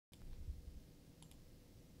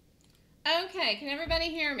Okay, can everybody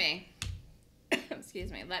hear me?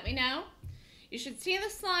 Excuse me, let me know. You should see the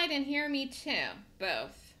slide and hear me too,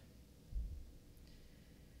 both.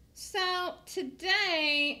 So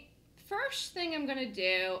today, first thing I'm gonna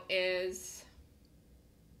do is,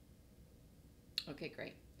 okay,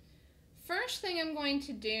 great. First thing I'm going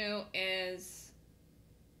to do is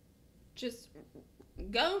just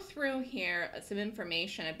go through here some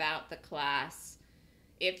information about the class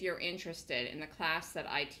if you're interested in the class that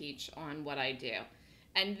I teach on what I do.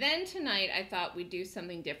 And then tonight I thought we'd do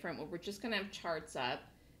something different where we're just going to have charts up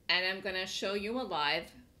and I'm going to show you a live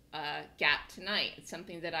gap tonight. It's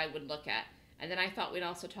something that I would look at. And then I thought we'd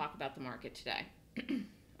also talk about the market today.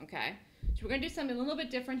 Okay, so we're going to do something a little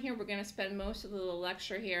bit different here. We're going to spend most of the little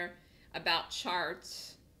lecture here about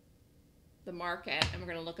charts, the market, and we're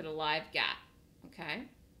going to look at a live gap. Okay.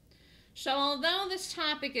 So although this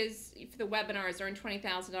topic is, for the webinar, is earn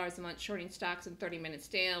 $20,000 a month shorting stocks in 30 minutes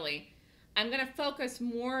daily, I'm going to focus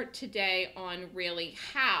more today on really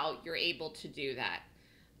how you're able to do that,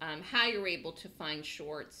 how you're able to find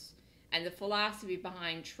shorts, and the philosophy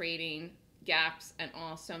behind trading gaps and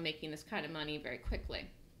also making this kind of money very quickly.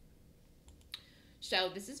 So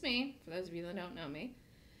this is me, for those of you that don't know me.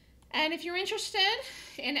 And if you're interested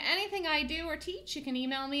in anything I do or teach, you can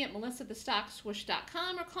email me at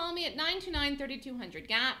melissa@thestockswoosh.com or call me at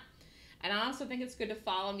 929-3200-GAP. And I also think it's good to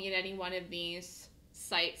follow me at any one of these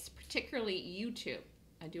sites, particularly YouTube.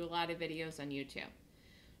 I do a lot of videos on YouTube.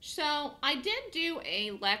 So I did do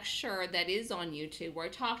a lecture that is on YouTube where I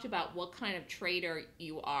talked about what kind of trader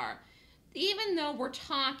you are. Even though we're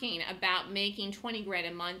talking about making 20 grand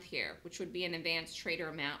a month here, which would be an advanced trader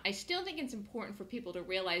amount, I still think it's important for people to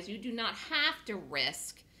realize you do not have to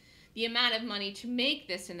risk the amount of money to make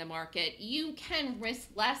this in the market. You can risk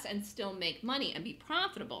less and still make money and be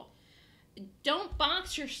profitable. Don't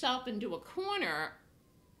box yourself into a corner,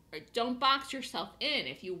 or don't box yourself in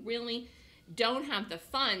if you really don't have the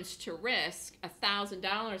funds to risk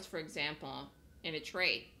 $1,000, for example, in a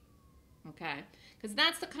trade. Okay, because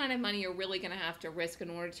that's the kind of money you're really going to have to risk in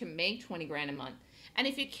order to make 20 grand a month. And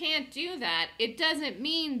if you can't do that, it doesn't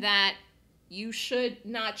mean that you should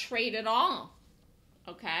not trade at all.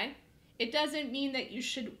 Okay, it doesn't mean that you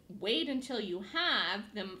should wait until you have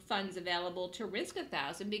the funds available to risk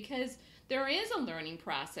 1,000, because there is a learning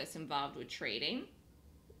process involved with trading.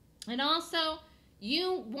 And also,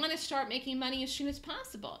 you want to start making money as soon as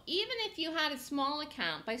possible. Even if you had a small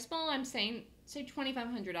account, by small I'm saying, say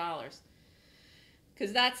 $2,500.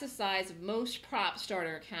 Because that's the size of most prop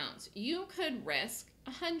starter accounts. You could risk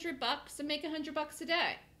 $100 and make $100 a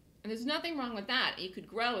day. And there's nothing wrong with that. You could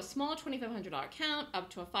grow a small $2,500 account up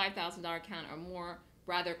to a $5,000 account or more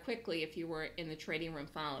rather quickly if you were in the trading room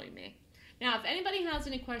following me. Now, if anybody has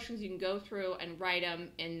any questions, you can go through and write them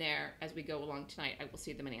in there as we go along tonight. I will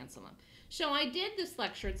see them and answer them. So I did this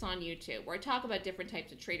lecture, it's on YouTube, where I talk about different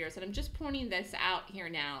types of traders, and I'm just pointing this out here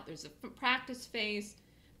now. There's a practice phase,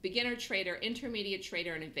 beginner trader, intermediate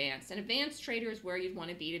trader, and advanced. And advanced trader is where you'd want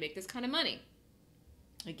to be to make this kind of money.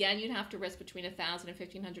 Again, you'd have to risk between $1,000 and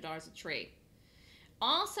 $1,500 a trade.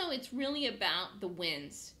 Also, it's really about the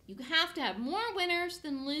wins. You have to have more winners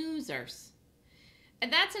than losers.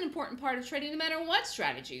 And that's an important part of trading no matter what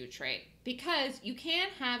strategy you trade, because you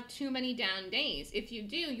can't have too many down days. If you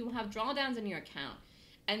do, you will have drawdowns in your account.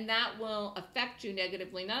 And that will affect you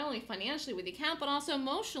negatively, not only financially with the account, but also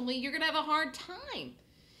emotionally. You're going to have a hard time.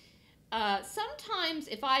 Sometimes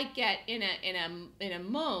if I get in a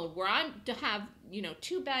mode where I'm to have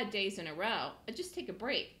 2 bad days in a row, I just take a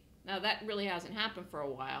break. Now that really hasn't happened for a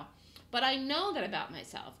while, but I know that about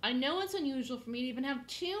myself. I know it's unusual for me to even have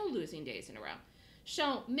 2 losing days in a row.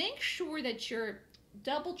 So make sure that you're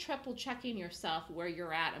double, triple checking yourself where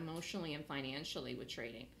you're at emotionally and financially with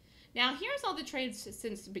trading. Now here's all the trades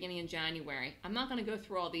since the beginning of January. I'm not going to go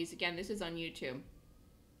through all these again. This is on YouTube.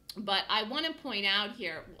 But I want to point out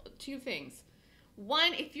here 2 things.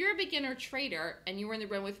 One, if you're a beginner trader and you were in the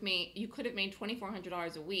room with me, you could have made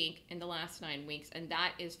 $2,400 a week in the last 9 weeks, and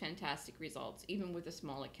that is fantastic results, even with a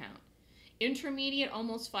small account. Intermediate,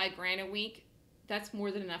 almost 5 grand a week. That's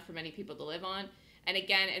more than enough for many people to live on. And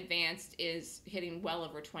again, advanced is hitting well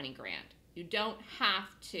over 20 grand. You don't have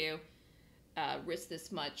to risk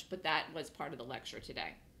this much, but that was part of the lecture today.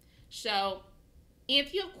 So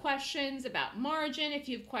if you have questions about margin, if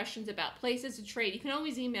you have questions about places to trade, you can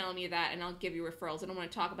always email me that and I'll give you referrals. I don't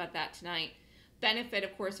want to talk about that tonight. Benefit,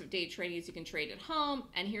 of course, of day trading is you can trade at home.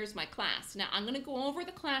 And here's my class. Now, I'm going to go over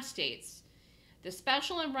the class dates, the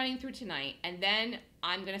special I'm running through tonight, and then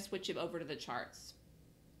I'm going to switch it over to the charts.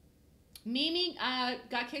 Mimi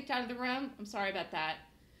got kicked out of the room. I'm sorry about that.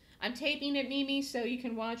 I'm taping it, Mimi, so you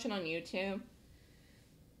can watch it on YouTube.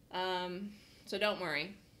 So don't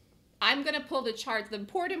worry. I'm going to pull the charts. The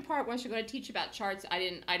important part, once you're going to teach about charts, I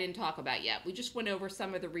didn't talk about yet. We just went over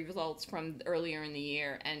some of the results from earlier in the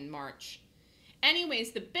year and March.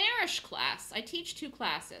 Anyways, the bearish class, I teach 2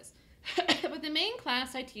 classes. But the main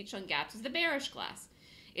class I teach on gaps is the bearish class.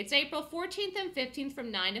 It's April 14th and 15th from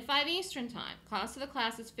 9 to 5 Eastern time. Cost of the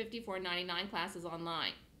class is $54.99. Classes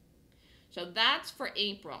online. So that's for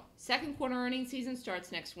April. Second quarter earnings season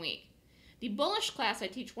starts next week. The bullish class I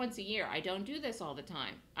teach once a year. I don't do this all the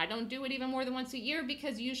time. I don't do it even more than once a year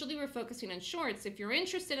because usually we're focusing on shorts. If you're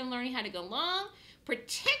interested in learning how to go long,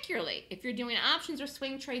 particularly if you're doing options or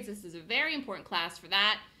swing trades, this is a very important class for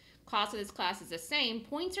that. Cost of this class is the same.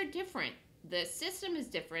 Points are different. The system is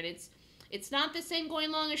different. It's not the same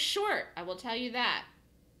going long as short. I will tell you that.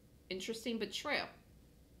 Interesting but true.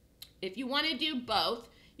 If you want to do both,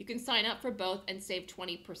 you can sign up for both and save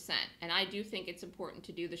 20%. And I do think it's important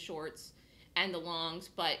to do the shorts and the longs,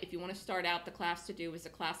 but if you want to start out, the class to do is the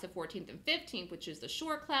class of 14th and 15th, which is the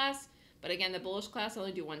short class. But again, the bullish class I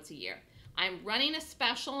only do once a year. I'm running a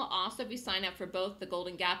special. Also, if you sign up for both the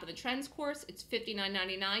Golden Gap and the Trends course, it's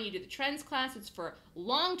 $59.99. You do the Trends class. It's for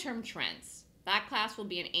long-term trends. That class will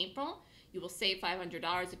be in April. You will save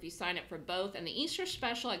 $500 if you sign up for both. And the Easter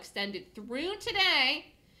special extended through today.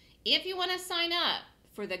 If you want to sign up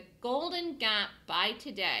for the Golden Gap by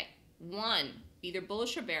today, one, either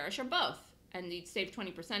bullish or bearish or both, and you'd save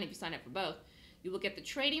 20% if you sign up for both. You will get the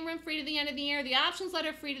trading room free to the end of the year, the options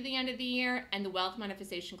letter free to the end of the year, and the wealth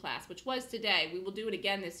manifestation class, which was today. We will do it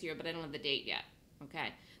again this year, but I don't have the date yet. Okay,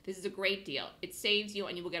 this is a great deal. It saves you,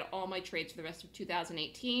 and you will get all my trades for the rest of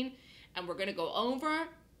 2018. And we're going to go over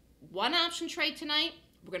one option trade tonight.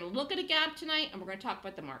 We're going to look at a gap tonight, and we're going to talk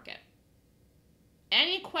about the market.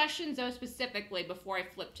 Any questions, though, specifically before I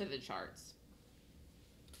flip to the charts?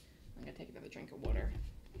 I'm going to take another drink of water.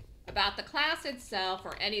 About the class itself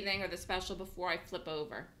or anything or the special before I flip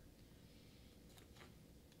over.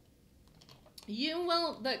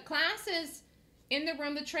 The class is in the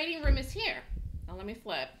room. The trading room is here. Now let me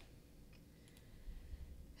flip.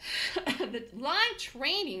 The live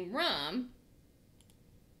trading room,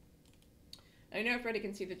 I don't know if everybody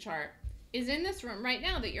can see the chart, is in this room right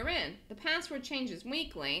now that you're in. The password changes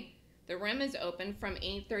weekly. The room is open from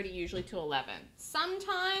 8:30 usually to 11.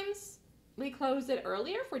 Sometimes we close it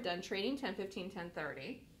earlier if we're done trading, 10:15,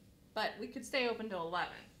 10:30, but we could stay open till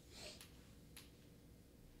 11.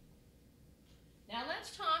 Now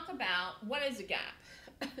let's talk about what is a gap,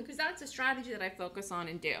 because that's a strategy that I focus on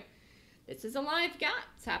and do. This is a live gap.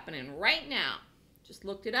 It's happening right now. Just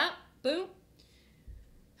looked it up. Boom.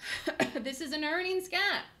 This is an earnings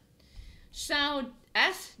gap. So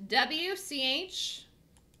SWCH,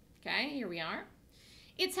 okay, here we are.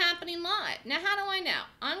 It's happening live. Now, how do I know?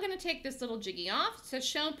 I'm going to take this little jiggy off. It says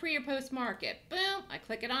show pre or post market. Boom. I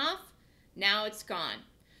click it off. Now it's gone.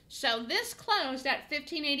 So this closed at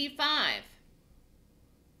 1585.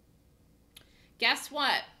 Guess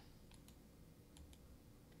what?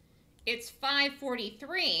 It's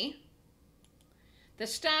 543. The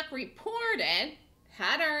stock reported,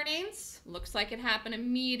 had earnings. Looks like it happened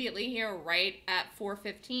immediately here right at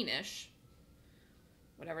 4:15-ish.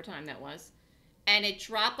 Whatever time that was. And it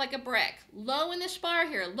dropped like a brick. Low in this bar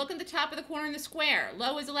here. Look at the top of the corner in the square.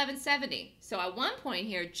 Low is 1170. So at one point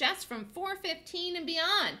here, just from 415 and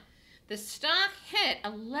beyond, the stock hit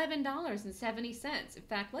 $11.70. In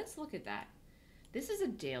fact, let's look at that. This is a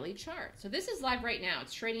daily chart. So this is live right now.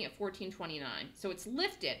 It's trading at 1429. So it's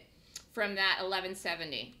lifted from that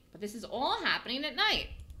 1170. But this is all happening at night.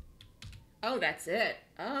 Oh, that's it.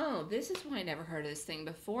 Oh, this is why I never heard of this thing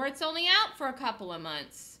before. It's only out for a couple of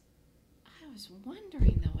months. I was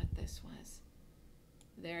wondering, though, what this was.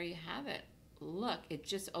 There you have it. Look, it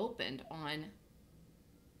just opened on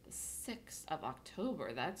the 6th of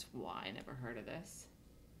October. That's why I never heard of this.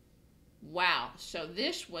 Wow. So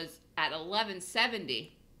this was at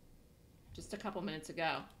 1170 just a couple minutes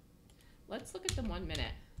ago. Let's look at the 1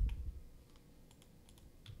 minute.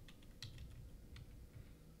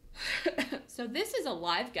 So this is a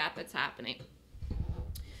live gap that's happening.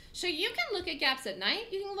 So you can look at gaps at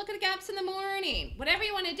night. You can look at gaps in the morning. Whatever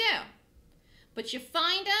you want to do. But you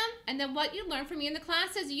find them, and then what you learn from me in the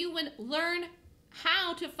class is you would learn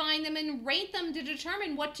how to find them and rate them to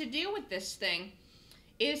determine what to do with this thing.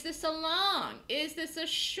 Is this a long? Is this a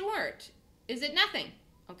short? Is it nothing?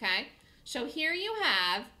 Okay? So here you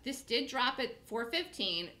have, this did drop at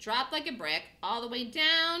 415, dropped like a brick, all the way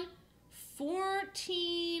down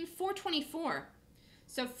 424.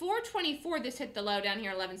 So 424, this hit the low down here,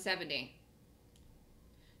 1170.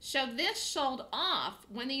 So this sold off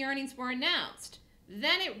when the earnings were announced.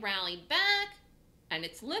 Then it rallied back, and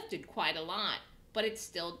it's lifted quite a lot. but it's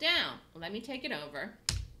still down. Let me take it over.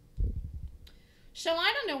 So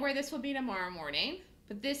I don't know where this will be tomorrow morning,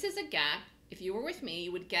 but this is a gap. If you were with me,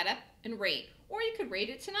 you would get up and rate, or you could rate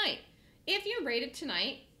it tonight. If you rate it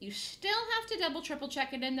tonight, you still have to double, triple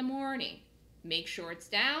check it in the morning. Make sure it's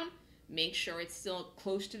down. Make sure it's still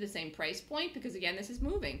close to the same price point, because again, this is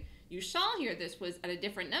moving. You saw here this was at a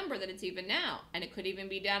different number than it's even now, and it could even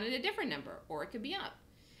be down at a different number, or it could be up.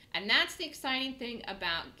 And that's the exciting thing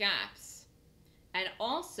about gaps. And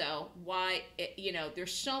also why,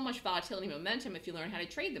 there's so much volatility and momentum if you learn how to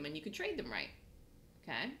trade them, and you can trade them right,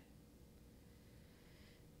 okay?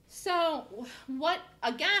 So what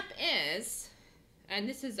a gap is, and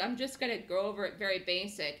this is, I'm just going to go over it very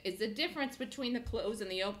basic, is the difference between the close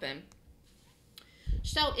and the open.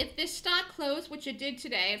 So if this stock closed, which it did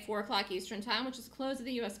today at 4 o'clock Eastern time, which is close of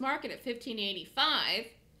the U.S. market at 1585,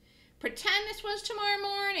 pretend this was tomorrow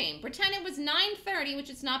morning. Pretend it was 9:30, which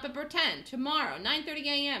it's not, but pretend tomorrow, 9:30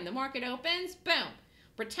 a.m., the market opens, boom.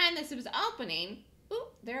 Pretend this was opening,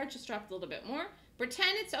 oop, there it just dropped a little bit more.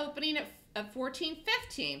 Pretend it's opening at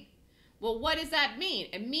 14.15. Well, what does that mean?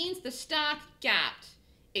 It means the stock gapped.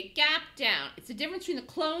 It gapped down. It's the difference between the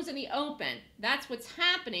close and the open. That's what's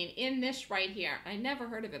happening in this right here. I never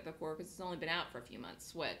heard of it before because it's only been out for a few months.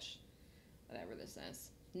 Switch. Whatever this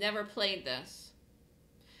is. Never played this.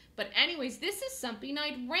 But anyways, this is something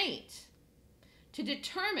I'd rate to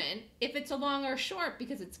determine if it's a long or short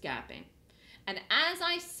because it's gapping. And as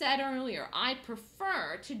I said earlier, I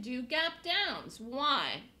prefer to do gap downs.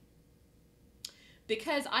 Why?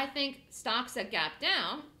 Because I think stocks that gap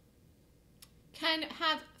down can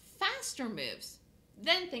have faster moves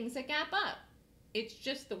than things that gap up. It's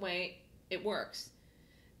just the way it works.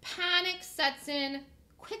 Panic sets in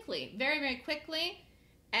quickly, very, very quickly,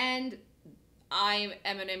 and I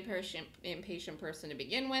am an impatient person to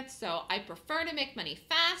begin with, so I prefer to make money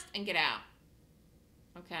fast and get out.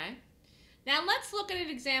 Okay? Now let's look at an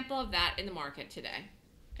example of that in the market today.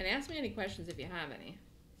 And ask me any questions if you have any.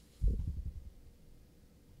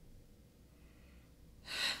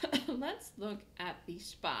 Let's look at the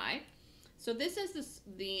SPY. So this is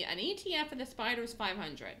an ETF of the Spiders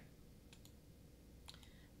 500.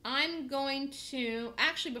 I'm going to,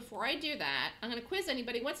 actually before I do that, I'm going to quiz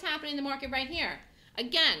anybody. What's happening in the market right here?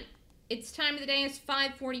 Again, its time of the day is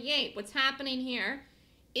 5:48. What's happening here?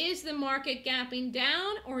 Is the market gapping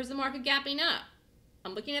down or is the market gapping up?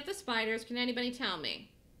 I'm looking at the Spiders. Can anybody tell me?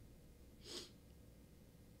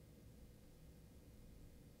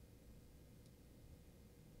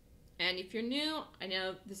 And if you're new, I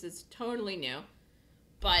know this is totally new,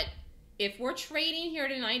 but if we're trading here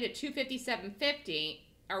tonight at 257.50,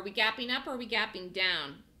 are we gapping up or are we gapping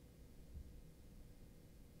down?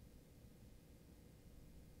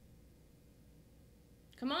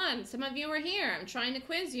 Come on, some of you are here. I'm trying to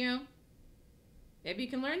quiz you. Maybe you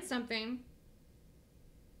can learn something.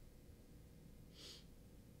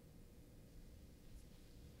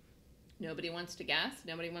 Nobody wants to guess?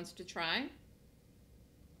 Nobody wants to try?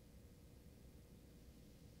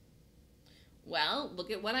 Well,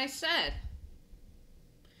 look at what I said.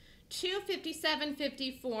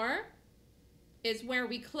 257.54 is where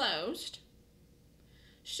we closed.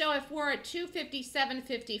 So if we're at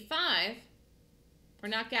 257.55, we're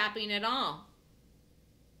not gapping at all.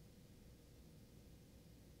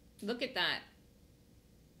 Look at that.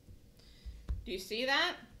 Do you see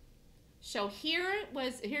that? So here's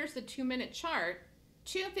the 2-minute chart.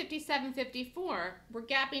 257.54, we're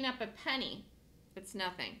gapping up a penny. It's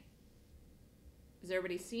nothing. Does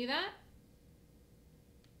everybody see that?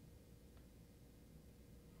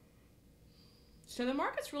 So the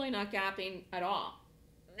market's really not gapping at all.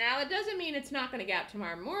 Now, it doesn't mean it's not going to gap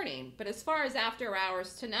tomorrow morning, but as far as after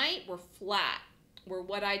hours tonight, we're flat. We're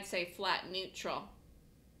what I'd say flat neutral.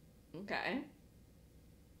 Okay.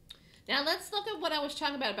 Now, let's look at what I was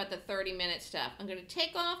talking about the 30-minute stuff. I'm going to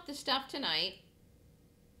take off the stuff tonight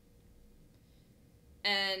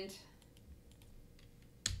and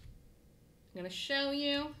I'm going to show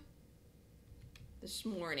you this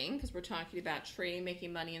morning because we're talking about trading,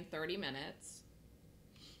 making money in 30 minutes.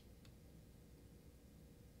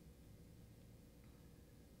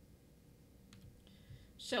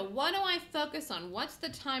 So what do I focus on? What's the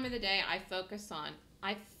time of the day I focus on?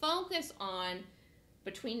 I focus on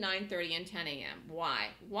between 9:30 and 10 a.m. Why?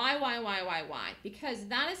 Why? Because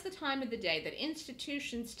that is the time of the day that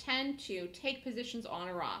institutions tend to take positions on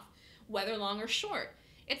or off, whether long or short.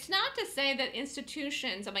 It's not to say that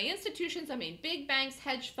institutions, and by institutions I mean big banks,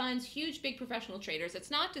 hedge funds, huge big professional traders, it's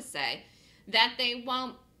not to say that they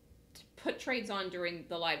won't put trades on during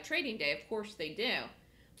the live trading day. Of course they do.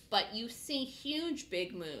 But you see huge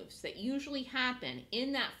big moves that usually happen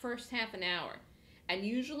in that first half an hour. And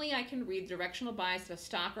usually I can read directional bias that a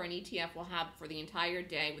stock or an ETF will have for the entire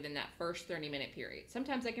day within that first 30-minute period.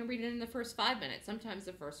 Sometimes I can read it in the first 5 minutes, sometimes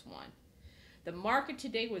the first one. The market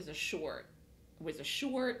today was a short. It was a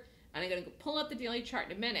short, and I'm going to pull up the daily chart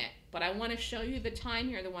in a minute, but I want to show you the time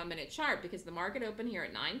here, the 1-minute chart, because the market opened here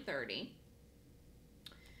at 9:30.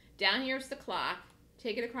 Down here's the clock.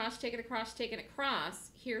 Take it across, take it across, take it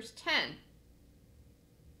across. Here's 10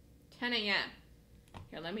 a.m.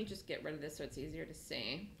 Here, let me just get rid of this so it's easier to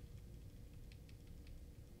see.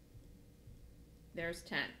 There's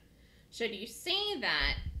 10. So do you see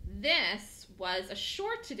that this was a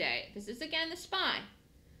short today? This is, again, the SPY.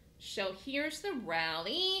 So here's the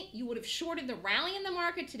rally. You would have shorted the rally in the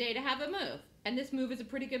market today to have a move. And this move is a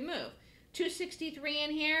pretty good move. 263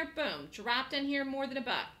 in here, boom. Dropped in here more than a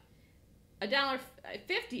buck.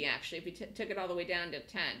 $1.50 actually if you took it all the way down to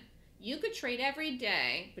 10. You could trade every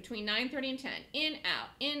day between 9:30 and 10. In, out,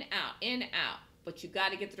 in, out, in, out. But you got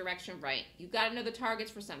to get the direction right. You got to know the targets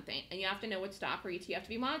for something. And you have to know what stock or ETF to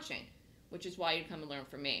be watching, which is why you'd come and learn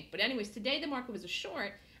from me. But anyways, today the market was a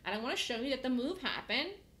short, and I want to show you that the move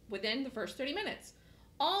happened within the first 30 minutes.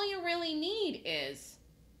 All you really need is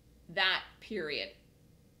that period.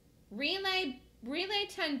 Relay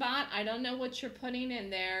 10 bot, I don't know what you're putting in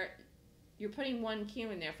there. You're putting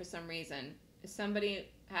 1Q in there for some reason. Is somebody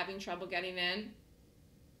having trouble getting in?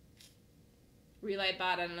 Relay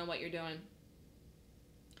bot, I don't know what you're doing.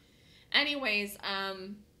 Anyways,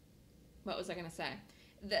 what was I going to say?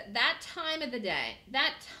 That time of the day,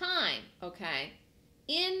 that time, okay,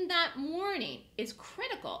 in that morning is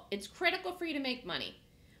critical. It's critical for you to make money.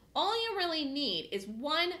 All you really need is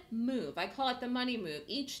one move. I call it the money move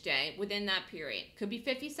each day within that period. Could be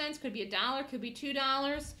 50 cents, could be $1, could be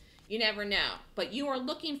 $2. You never know. But you are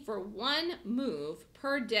looking for one move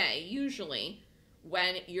per day, usually,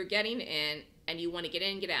 when you're getting in and you want to get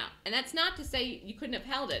in and get out. And that's not to say you couldn't have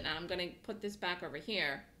held it. Now I'm going to put this back over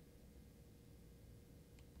here.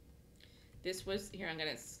 This was, here I'm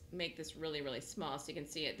going to make this really, really small so you can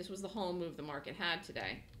see it. This was the whole move the market had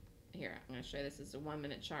today. Here, I'm going to show you this is a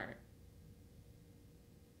 1-minute chart.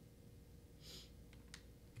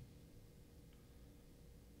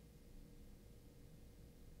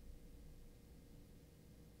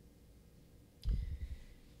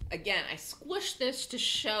 Again, I squished this to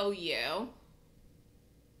show you.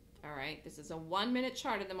 All right, this is a 1-minute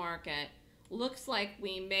chart of the market. Looks like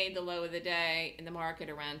we made the low of the day in the market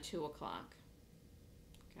around 2 o'clock.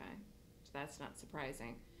 Okay, so that's not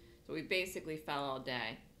surprising. So we basically fell all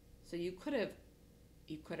day. So you could have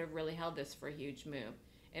really held this for a huge move.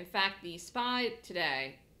 In fact, the SPY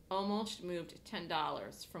today almost moved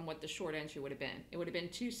 $10 from what the short entry would have been. It would have been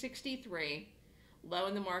 263. Low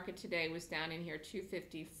in the market today was down in here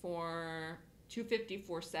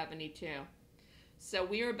 254.72. So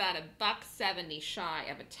we were about $1.70 shy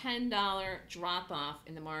of a $10 drop off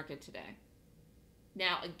in the market today.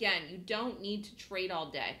 Now again, you don't need to trade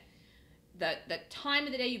all day. The time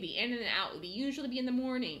of the day you'd be in and out would usually be in the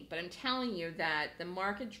morning, but I'm telling you that the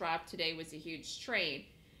market drop today was a huge trade.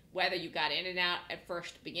 Whether you got in and out at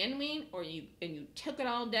first to begin with, or you took it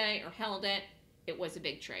all day or held it, it was a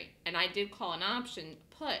big trade. And I did call an option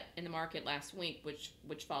put in the market last week, which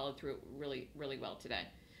followed through really, really well today.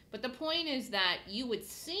 But the point is that you would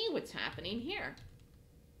see what's happening here.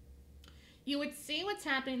 You would see what's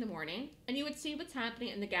happening in the morning, and you would see what's happening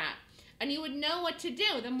in the gap. And you would know what to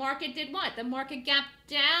do. The market did what? The market gapped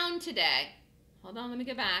down today. Hold on, let me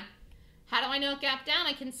go back. How do I know it gapped down?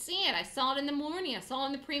 I can see it. I saw it in the morning. I saw it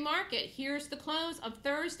in the pre-market. Here's the close of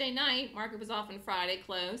Thursday night. Market was off on Friday,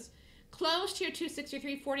 closed. Closed here,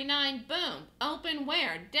 263.49. Boom. Open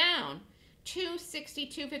where? Down.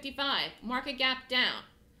 262.55. Market gap down.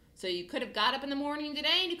 So you could have got up in the morning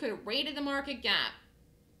today and you could have rated the market gap.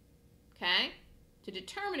 Okay? To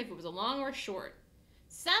determine if it was a long or a short.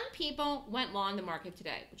 Some people went long the market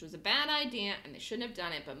today, which was a bad idea, and they shouldn't have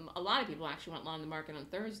done it, but a lot of people actually went long the market on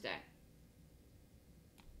Thursday.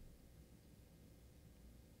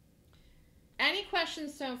 Any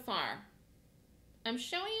questions so far? I'm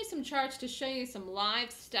showing you some charts to show you some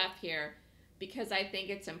live stuff here because I think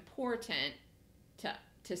it's important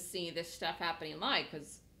to see this stuff happening live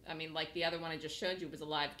because, I mean, like the other one I just showed you was a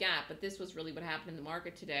live gap, but this was really what happened in the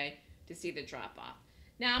market today to see the drop-off.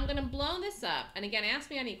 Now I'm going to blow this up, and again,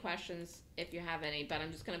 ask me any questions if you have any, but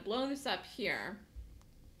I'm just going to blow this up here.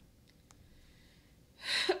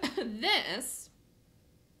 This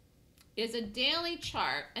is a daily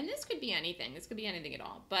chart, and this could be anything. This could be anything at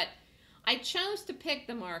all, but I chose to pick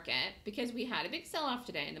the market because we had a big sell-off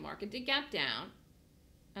today, and the market did gap down,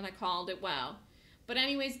 and I called it well. But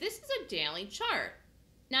anyways, this is a daily chart.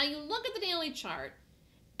 Now you look at the daily chart,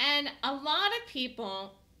 And a lot of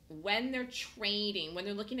people, when they're trading, when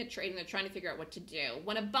they're looking at trading, they're trying to figure out what to do,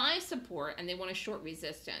 want to buy support and they want to short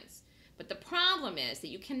resistance. But the problem is that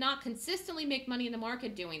you cannot consistently make money in the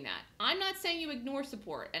market doing that. I'm not saying you ignore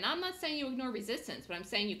support, and I'm not saying you ignore resistance, but I'm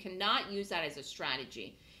saying you cannot use that as a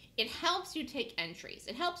strategy. It helps you take entries.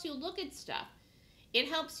 It helps you look at stuff. It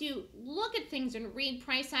helps you look at things and read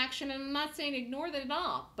price action, and I'm not saying ignore that at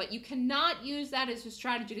all, but you cannot use that as a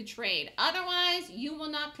strategy to trade. Otherwise, you will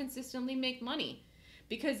not consistently make money,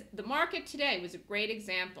 because the market today was a great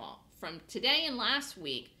example from today and last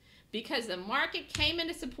week, because the market came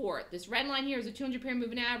into support. This red line here is a 200-period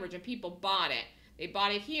moving average, and people bought it. They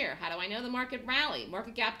bought it here. How do I know the market rallied?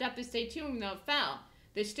 Market gapped up this day too, even though it fell.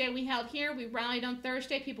 This day we held here. We rallied on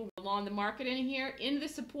Thursday. People were long the market in here, into the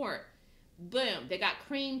support. Boom, they got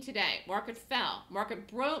creamed today. Market fell. Market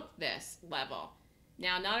broke this level.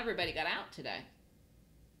 Now, not everybody got out today.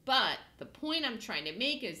 But the point I'm trying to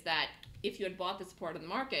make is that if you had bought this part of the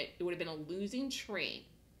market, it would have been a losing trade.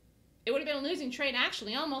 It would have been a losing trade,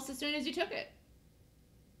 actually, almost as soon as you took it.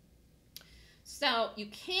 So you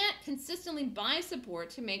can't consistently buy support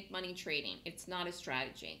to make money trading. It's not a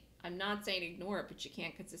strategy. I'm not saying ignore it, but you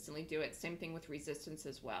can't consistently do it. Same thing with resistance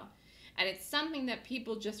as well. And it's something that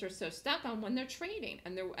people just are so stuck on when they're trading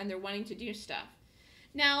and they're wanting to do stuff.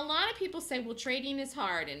 Now, a lot of people say, well, trading is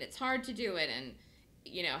hard and it's hard to do it. And,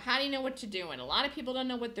 you know, how do you know what to do? And a lot of people don't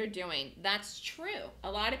know what they're doing. That's true.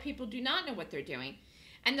 A lot of people do not know what they're doing.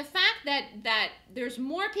 And the fact that there's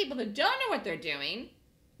more people that don't know what they're doing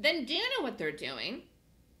than do know what they're doing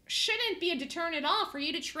shouldn't be a deterrent at all for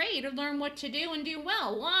you to trade or learn what to do and do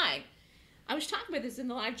well. Why? I was talking about this in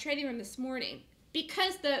the live trading room this morning.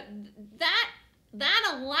 Because that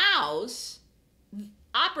allows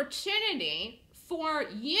opportunity for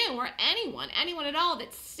you or anyone at all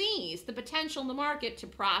that sees the potential in the market to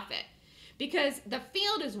profit. Because the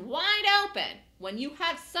field is wide open when you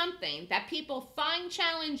have something that people find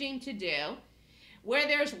challenging to do, where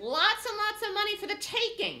there's lots and lots of money for the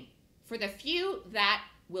taking, for the few that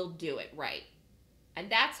will do it right.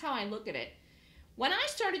 And that's how I look at it. When I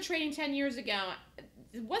started trading 10 years ago,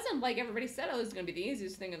 it wasn't like everybody said, oh, this is going to be the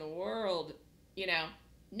easiest thing in the world. You know,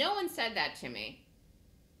 no one said that to me.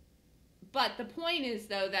 But the point is,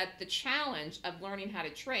 though, that the challenge of learning how to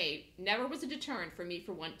trade never was a deterrent for me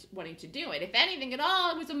for wanting to do it. If anything at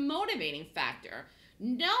all, it was a motivating factor,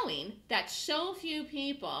 knowing that so few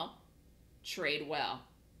people trade well.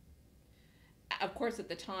 Of course, at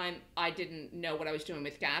the time, I didn't know what I was doing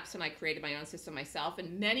with gaps, and I created my own system myself.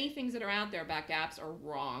 And many things that are out there about gaps are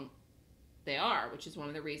wrong. They are, which is one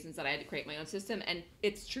of the reasons that I had to create my own system, and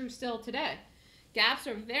it's true still today. Gaps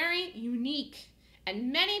are very unique,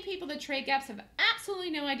 and many people that trade gaps have absolutely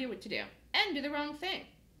no idea what to do and do the wrong thing.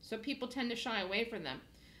 So people tend to shy away from them.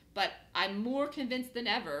 But I'm more convinced than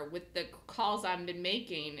ever with the calls I've been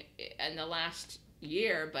making in the last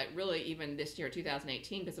year, but really even this year,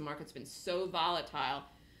 2018, because the market's been so volatile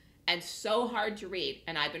and so hard to read,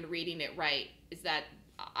 and I've been reading it right, is that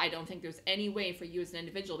I don't think there's any way for you as an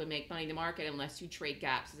individual to make money in the market unless you trade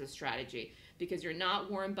gaps as a strategy, because you're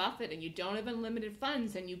not Warren Buffett and you don't have unlimited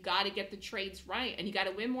funds, and you got to get the trades right, and you got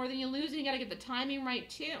to win more than you lose, and you got to get the timing right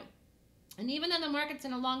too. And even though the market's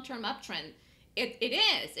in a long-term uptrend, it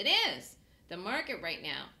is. The market right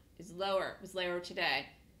now is lower, was lower today,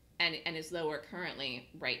 and is lower currently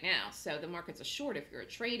right now. So the market's a short if you're a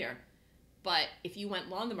trader. But if you went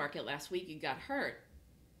long the market last week, you got hurt.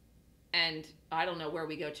 And I don't know where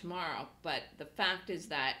we go tomorrow, but the fact is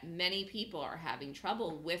that many people are having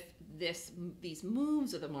trouble with these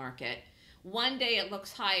moves of the market. One day it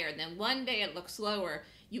looks higher, and then one day it looks lower.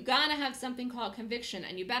 You gotta have something called conviction,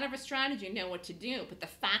 and you better have a strategy and know what to do. But the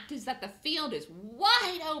fact is that the field is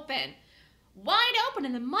wide open,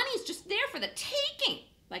 and the money's just there for the taking.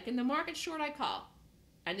 Like in the market short I call,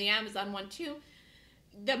 and the Amazon one too.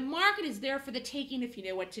 The market is there for the taking if you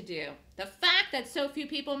know what to do. The fact that so few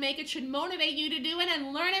people make it should motivate you to do it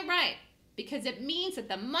and learn it right, because it means that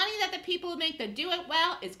the money that the people make that do it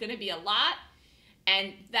well is going to be a lot,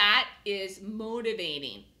 and that is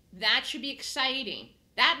motivating. That should be exciting.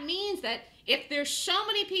 That means that if there's so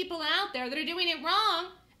many people out there that are doing it wrong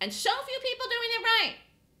and so few people doing it right,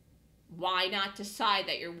 why not decide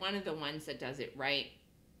that you're one of the ones that does it right?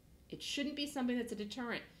 It shouldn't be something that's a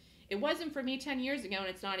deterrent. It wasn't for me 10 years ago, and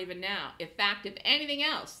it's not even now. In fact, if anything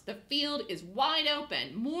else, the field is wide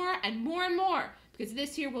open, more and more and more, because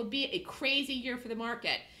this year will be a crazy year for the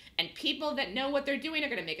market. And people that know what they're doing are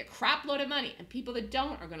going to make a crap load of money, and people that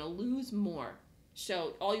don't are going to lose more.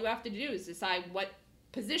 So all you have to do is decide what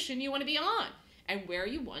position you want to be on and where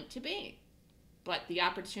you want to be. But the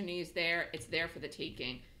opportunity is there. It's there for the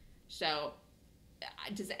taking. So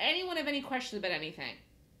Does anyone have any questions about anything?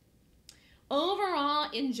 Overall,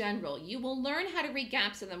 in general, you will learn how to read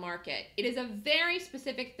gaps in the market. It is a very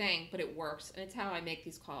specific thing, but it works, and it's how I make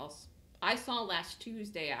these calls. I saw last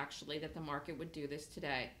Tuesday, actually, that the market would do this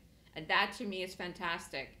today, and that to me is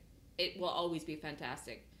fantastic. It will always be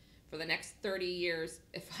fantastic. For the next 30 years,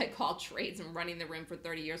 if I call trades and running the room for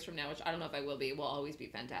 30 years from now, which I don't know if I will be, it will always be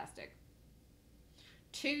fantastic.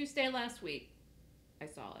 Tuesday last week, I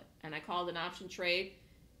saw it, and I called an option trade,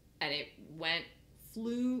 and it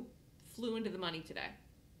flew into the money today.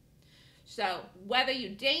 So whether you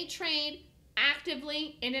day trade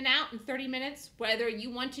actively in and out in 30 minutes, whether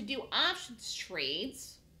you want to do options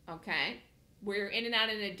trades, okay, where you're in and out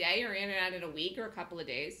in a day or in and out in a week or a couple of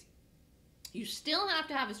days, you still have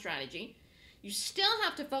to have a strategy. You still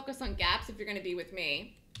have to focus on gaps if you're going to be with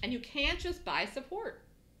me, and you can't just buy support.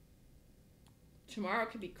 Tomorrow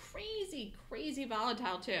could be crazy, crazy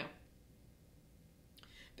volatile too.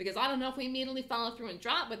 Because I don't know if we immediately follow through and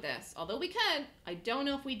drop with this. Although we could, I don't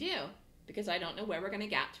know if we do. Because I don't know where we're going to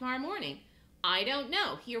gap tomorrow morning. I don't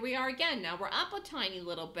know. Here we are again. Now we're up a tiny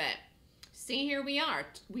little bit. See, here we are.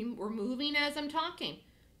 We're moving as I'm talking.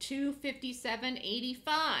 257.85.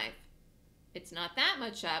 It's not that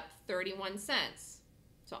much up, 31 cents.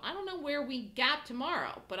 So I don't know where we gap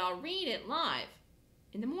tomorrow, but I'll read it live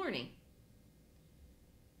in the morning.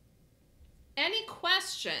 Any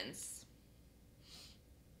questions?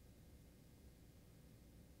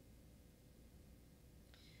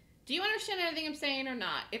 Do you understand anything I'm saying or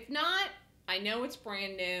not? If not, I know it's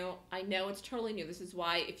brand new. I know it's totally new. This is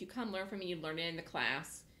why if you come learn from me, you learn it in the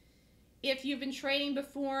class. If you've been trading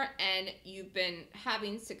before and you've been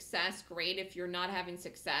having success, great. If you're not having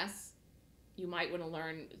success, you might want to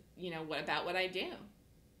learn, about what I do.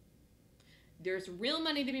 There's real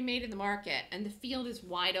money to be made in the market, and the field is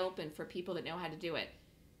wide open for people that know how to do it.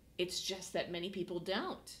 It's just that many people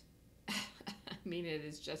don't. It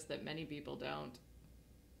is just that many people don't.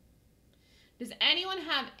 Does anyone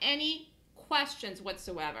have any questions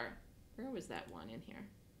whatsoever? Where was that one in here?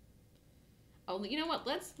 Oh, you know what?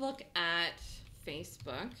 Let's look at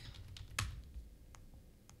Facebook.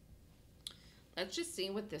 Let's just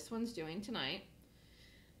see what this one's doing tonight.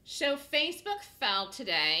 So Facebook fell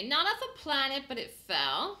today. Not off a planet, but it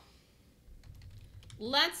fell.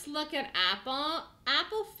 Let's look at Apple.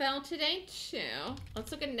 Apple fell today too.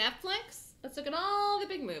 Let's look at Netflix. Let's look at all the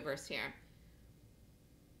big movers here.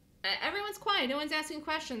 Everyone's quiet. No one's asking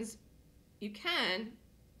questions. You can.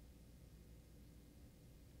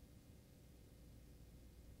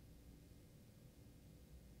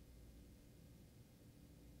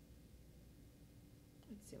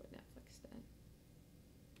 Let's see what Netflix did.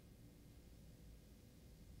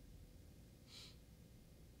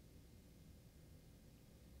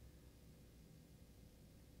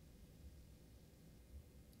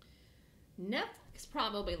 Netflix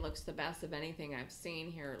probably looks the best of anything I've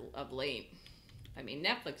seen here of late.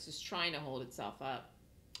 Netflix is trying to hold itself up.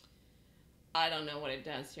 I don't know what it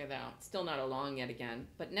does here though. It's still not along yet again.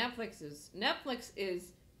 But Netflix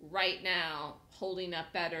is right now holding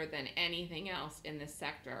up better than anything else in this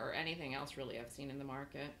sector or anything else really I've seen in the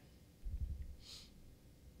market.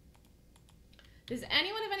 Does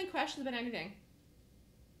anyone have any questions about anything?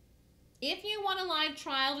 If you want a live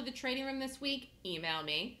trial to the trading room this week, email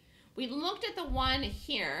me. We looked at the one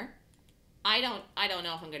here. I don't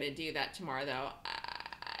know if I'm going to do that tomorrow though.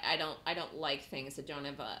 I don't like things that don't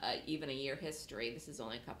have even a year history. This is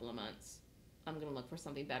only a couple of months. I'm going to look for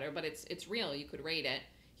something better, but it's real. You could rate it.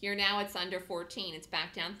 Here now it's under 14. It's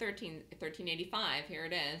back down 13.85. Here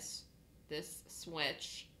it is. This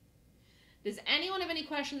switch. Does anyone have any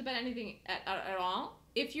questions about anything at all?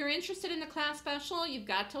 If you're interested in the class special, you've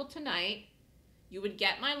got till tonight. You would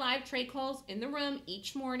get my live trade calls in the room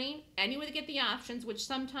each morning, and you would get the options, which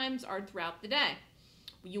sometimes are throughout the day.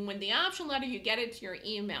 You win the option letter, you get it to your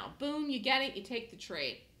email. Boom, you get it, you take the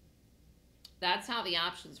trade. That's how the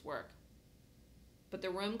options work. But the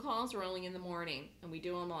room calls are only in the morning, and we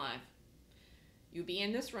do them live. You be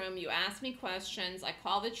in this room, you ask me questions, I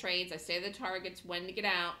call the trades, I say the targets, when to get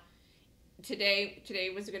out.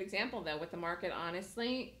 Today was a good example, though, with the market,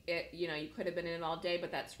 honestly. You could have been in it all day,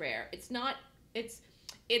 but that's rare. It's not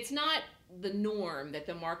the norm that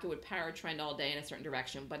the market would power trend all day in a certain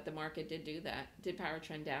direction, but the market did do that. Did power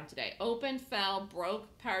trend down today. Open, fell,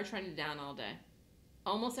 broke, power trended down all day.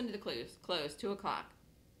 Almost into the close, 2 o'clock.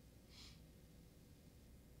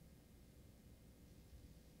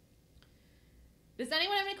 Does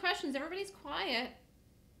anyone have any questions? Everybody's quiet.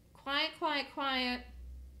 Quiet, quiet, quiet.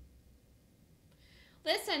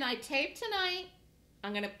 Listen, I taped tonight.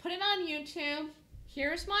 I'm going to put it on YouTube.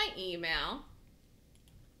 Here's my email.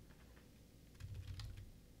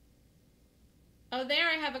 Oh, there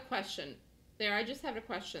I have a question. There, I just have a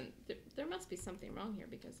question. There must be something wrong here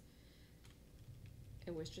because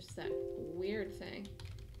it was just that weird thing.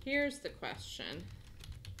 Here's the question.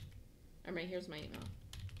 All right, here's my email.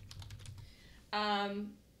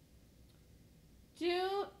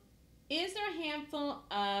 Is there a handful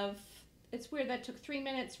of, it's weird that took 3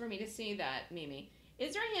 minutes for me to see that, Mimi.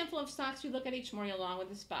 Is there a handful of stocks you look at each morning along with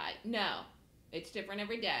the SPY? No, it's different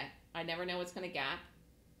every day. I never know what's going to gap.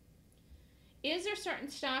 Is there certain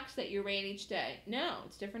stocks that you rate each day? No,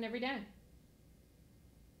 it's different every day.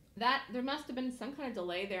 There must have been some kind of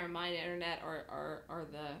delay there in my internet or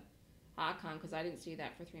the Hotcom because I didn't see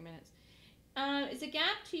that for 3 minutes. Is a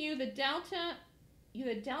gap to you the delta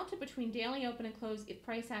between daily open and close if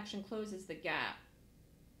price action closes the gap?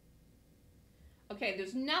 Okay,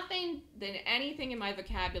 there's anything in my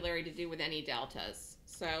vocabulary to do with any deltas.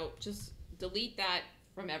 So just delete that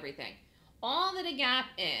from everything. All that a gap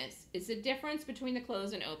is the difference between the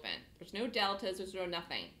close and open. There's no deltas, there's no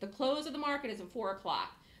nothing. The close of the market is at 4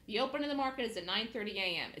 o'clock. The open of the market is at 9:30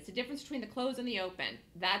 a.m. It's the difference between the close and the open.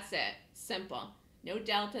 That's it. Simple. No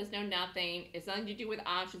deltas, no nothing. It's nothing to do with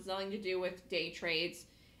options, nothing to do with day trades.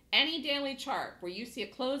 Any daily chart where you see a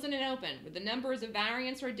close and an open where the numbers of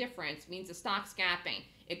variance or difference means the stock's gapping.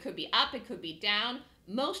 It could be up, it could be down.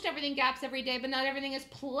 Most everything gaps every day, but not everything is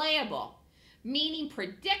playable, meaning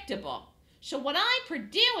predictable. So what I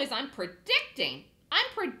do is I'm predicting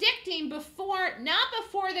before, not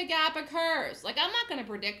before the gap occurs. Like, I'm not going to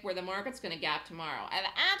predict where the market's going to gap tomorrow. I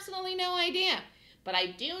have absolutely no idea. But I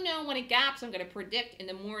do know when it gaps, I'm going to predict in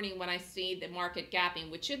the morning when I see the market gapping,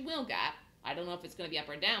 which it will gap. I don't know if it's going to be up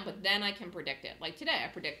or down, but then I can predict it. Like today, I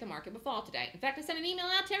predict the market will fall today. In fact, I sent an email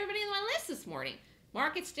out to everybody on my list this morning.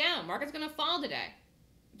 Market's down. Market's going to fall today.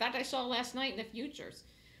 In fact, I saw last night in the futures.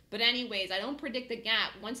 But anyways, I don't predict the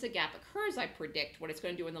gap. Once the gap occurs, I predict what it's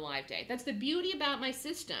going to do in the live day. That's the beauty about my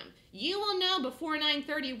system. You will know before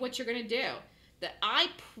 9:30 what you're going to do. That I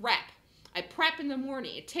prep. I prep in the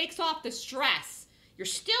morning. It takes off the stress. You're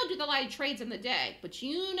still do the live trades in the day, but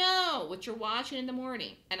you know what you're watching in the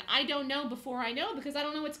morning. And I don't know before I know because I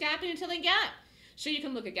don't know what's gapping until they gap. So you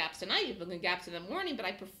can look at gaps tonight, you can look at gaps in the morning, but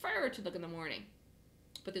I prefer to look in the morning.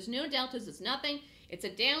 But there's no deltas, there's nothing. It's a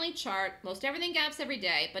daily chart. Most everything gaps every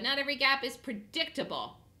day, but not every gap is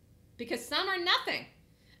predictable because some are nothing.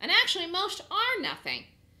 And actually, most are nothing.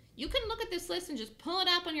 You can look at this list and just pull it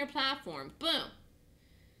up on your platform. Boom.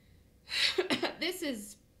 This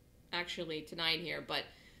is actually tonight here, but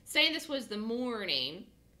say this was the morning,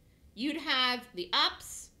 you'd have the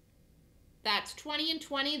ups, that's 20 and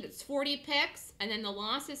 20, that's 40 picks, and then the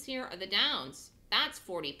losses here are the downs, that's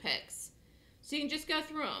 40 picks. So you can just go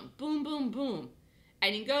through them, boom, boom, boom,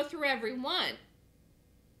 and you can go through every one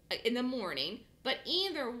in the morning, but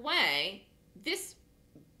either way, this,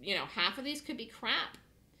 half of these could be crap.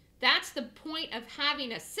 That's the point of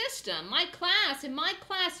having a system. In my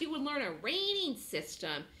class, you would learn a rating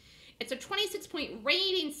system. It's a 26-point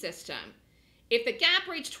rating system. If the gap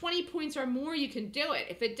rates 20 points or more, you can do it.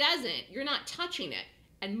 If it doesn't, you're not touching it.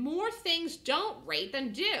 And more things don't rate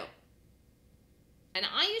than do. And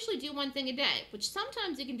I usually do one thing a day, which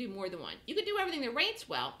sometimes you can do more than one. You can do everything that rates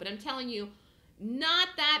well, but I'm telling you, not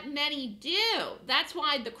that many do. That's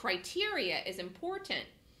why the criteria is important,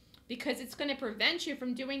 because it's going to prevent you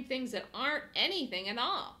from doing things that aren't anything at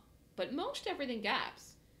all. But most everything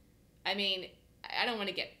gaps. I mean, I don't want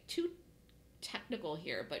to get too technical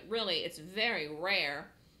here, but really it's very rare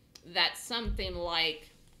that something like,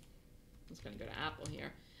 I'm just going to go to Apple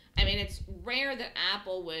here. I mean, it's rare that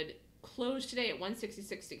Apple would close today at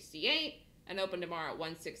 166.68 and open tomorrow at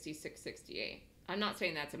 166.68. I'm not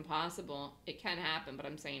saying that's impossible. It can happen, but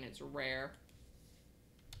I'm saying it's rare.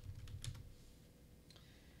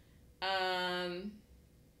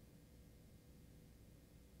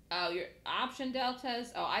 Oh, your option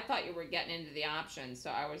deltas? Oh, I thought you were getting into the options, so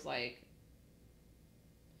I was like,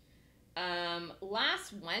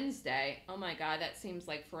 last Wednesday, oh my God, that seems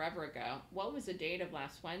like forever ago. What was the date of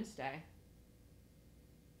last Wednesday?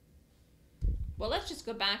 Well, let's just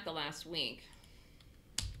go back the last week.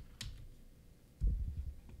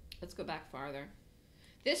 Let's go back farther.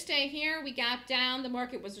 This day here, we gapped down. The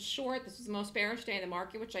market was a short. This was the most bearish day in the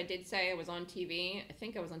market, which I did say I was on TV. I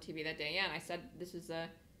think I was on TV that day. Yeah, and I said this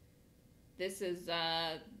is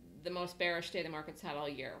the most bearish day the market's had all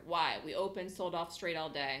year. Why? We opened, sold off straight all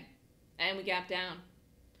day, and we gapped down.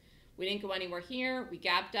 We didn't go anywhere here. We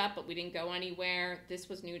gapped up, but we didn't go anywhere. This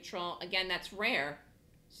was neutral. Again, that's rare.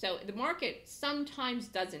 So the market sometimes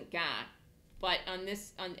doesn't gap, but in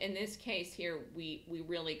this case here, we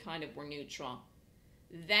really kind of were neutral.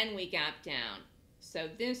 Then we gapped down. So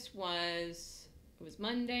this was, it was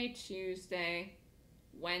Monday, Tuesday.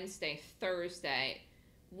 Wednesday, Thursday,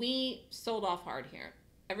 we sold off hard here.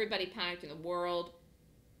 Everybody panicked in the world.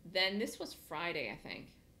 Then this was Friday, I think.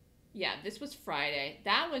 Yeah, this was Friday.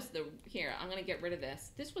 That was the, here, I'm going to get rid of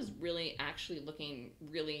this. This was really actually looking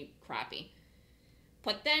really crappy.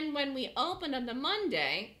 But then when we opened on the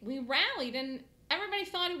Monday, we rallied and everybody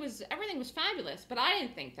thought everything was fabulous. But I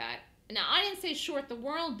didn't think that. Now, I didn't say short the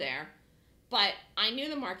world there, but I knew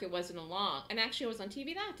the market wasn't along. And actually, I was on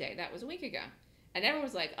TV that day. That was a week ago. And everyone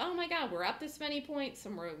was like, oh my God, we're up this many points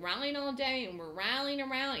and we're rallying all day and we're rallying and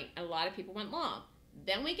rallying. And a lot of people went long.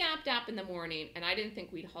 Then we gapped up in the morning, and I didn't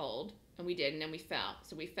think we'd hold, and we didn't, and we fell.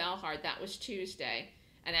 So we fell hard. That was Tuesday,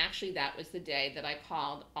 and actually that was the day that I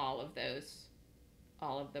called all of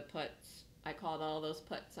the puts. I called all those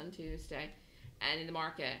puts on Tuesday and in the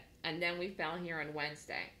market, and then we fell here on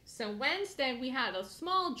Wednesday. So Wednesday we had a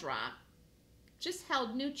small drop, just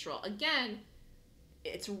held neutral. Again,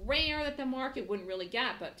 it's rare that the market wouldn't really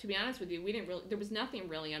gap, but to be honest with you, there was nothing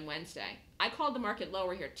really on Wednesday. I called the market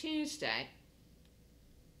lower here Tuesday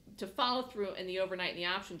to follow through in the overnight in the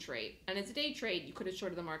option trade. And as a day trade, you could have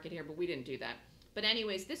shorted the market here, but we didn't do that. But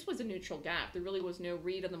anyways, this was a neutral gap. There really was no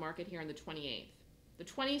read on the market here on the 28th. The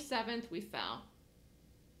 27th, we fell.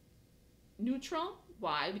 Neutral.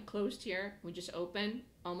 Why? We closed here. We just opened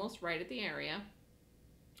almost right at the area.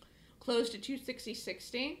 Closed at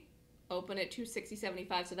 260.60. Open at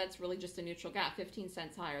 260.75. So that's really just a neutral gap. 15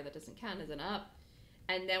 cents higher. That doesn't count as an up.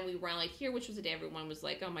 And then we rallied here, which was the day everyone was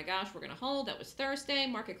like, oh my gosh, we're going to hold. That was Thursday.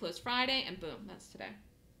 Market closed Friday. And boom, that's today.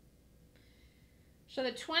 So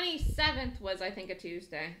the 27th was, I think, a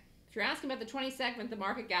Tuesday. If you're asking about the 22nd, the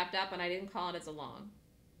market gapped up, and I didn't call it as a long.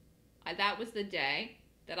 That was the day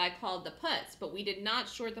that I called the puts, but we did not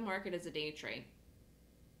short the market as a day trade.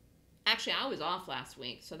 Actually, I was off last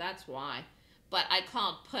week, so that's why. But I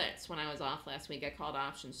called puts when I was off last week. I called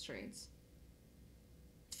options trades.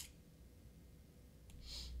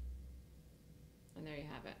 And there you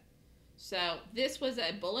have it. So this was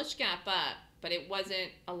a bullish gap up, but it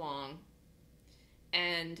wasn't a long.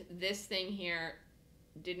 And this thing here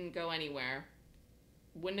didn't go anywhere.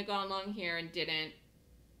 Wouldn't have gone long here and didn't.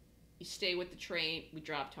 You stay with the trade. We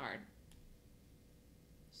dropped hard.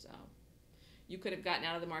 So you could have gotten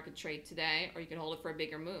out of the market trade today, or you could hold it for a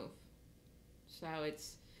bigger move. So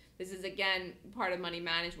this is again part of money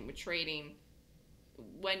management with trading.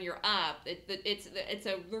 When you're up,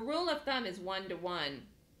 the rule of thumb is 1-to-1.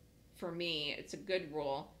 For me, it's a good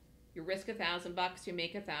rule. You risk $1,000, you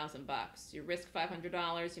make $1,000. You risk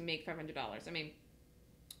 $500, you make $500. I mean,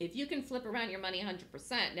 if you can flip around your money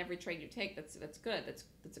 100% in every trade you take, that's good.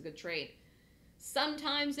 That's a good trade.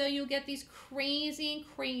 Sometimes though, you'll get these crazy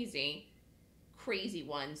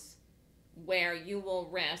ones where you will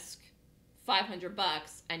risk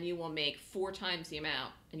 $500 and you will make 4 times the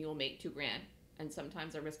amount, and you will make $2,000. And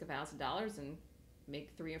sometimes I risk $1,000 and make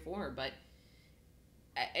 3 or 4, but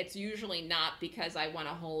it's usually not because I want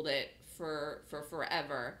to hold it for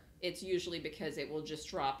forever. It's usually because it will just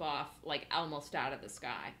drop off like almost out of the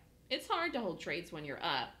sky. It's hard to hold trades when you're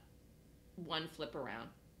up one flip around,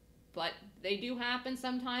 but they do happen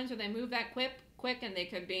sometimes where they move that quick, and they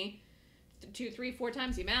could be 2, 3, 4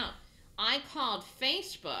 times the amount. I called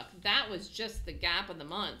Facebook. That was just the gap of the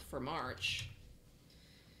month for March.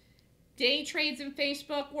 Day trades in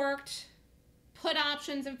Facebook worked. Put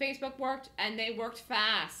options in Facebook worked, and they worked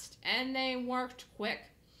fast, and they worked quick,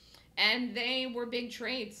 and they were big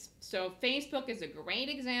trades. So Facebook is a great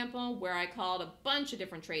example where I called a bunch of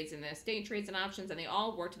different trades in this, day trades and options, and they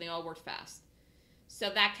all worked fast.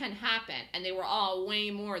 So that can happen, and they were all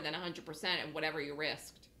way more than 100% of whatever you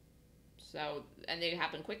risked. So, and they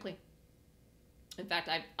happened quickly. In fact,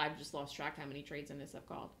 I've just lost track how many trades in this I've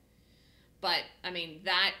called. But, I mean,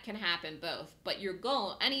 that can happen both. But your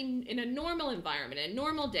goal, in a normal environment, a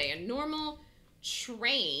normal day, a normal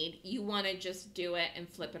trade, you want to just do it and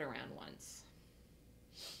flip it around once.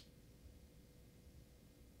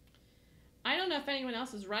 I don't know if anyone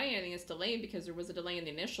else is writing anything that's delayed, because there was a delay in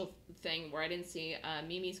the initial thing where I didn't see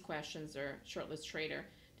Mimi's questions or Shortlist Trader.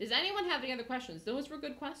 Does anyone have any other questions? Those were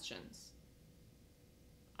good questions.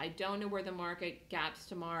 I don't know where the market gaps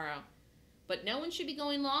tomorrow. But no one should be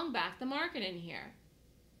going long back the market in here.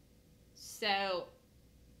 So,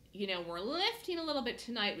 you know, we're lifting a little bit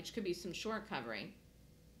tonight, which could be some short covering.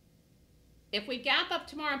 If we gap up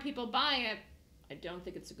tomorrow and people buy it, I don't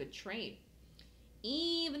think it's a good trade.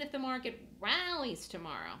 Even if the market rallies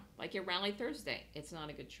tomorrow, like it rallied Thursday, it's not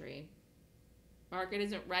a good trade. Market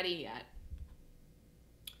isn't ready yet.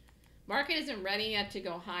 Market isn't ready yet to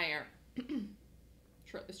go higher.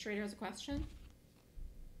 Shortlist Trader has a question.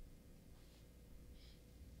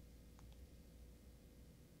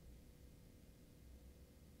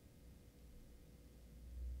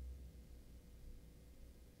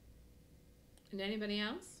 And anybody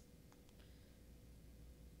else?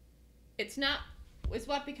 It's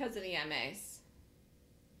what because of the MAs?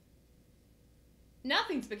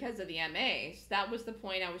 Nothing's because of the MAs. That was the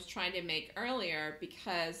point I was trying to make earlier,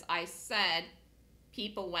 because I said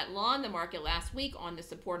people went long the market last week on the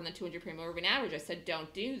support on the 200 period moving average. I said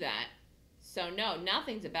don't do that. So no,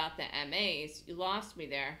 nothing's about the MAs. You lost me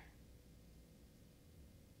there.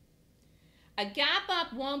 A gap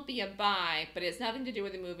up won't be a buy, but it has nothing to do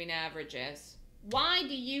with the moving averages. Why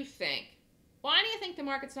do you think? Why do you think the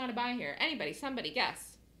market's not a buy here? Anybody, somebody,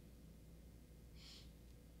 guess.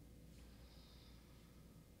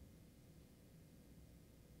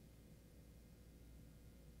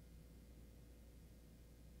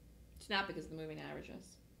 It's not because of the moving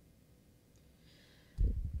averages.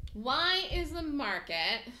 Why is the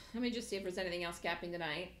market, let me just see if there's anything else gapping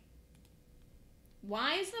tonight.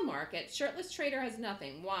 Why is the market, shirtless trader has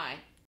nothing. Why?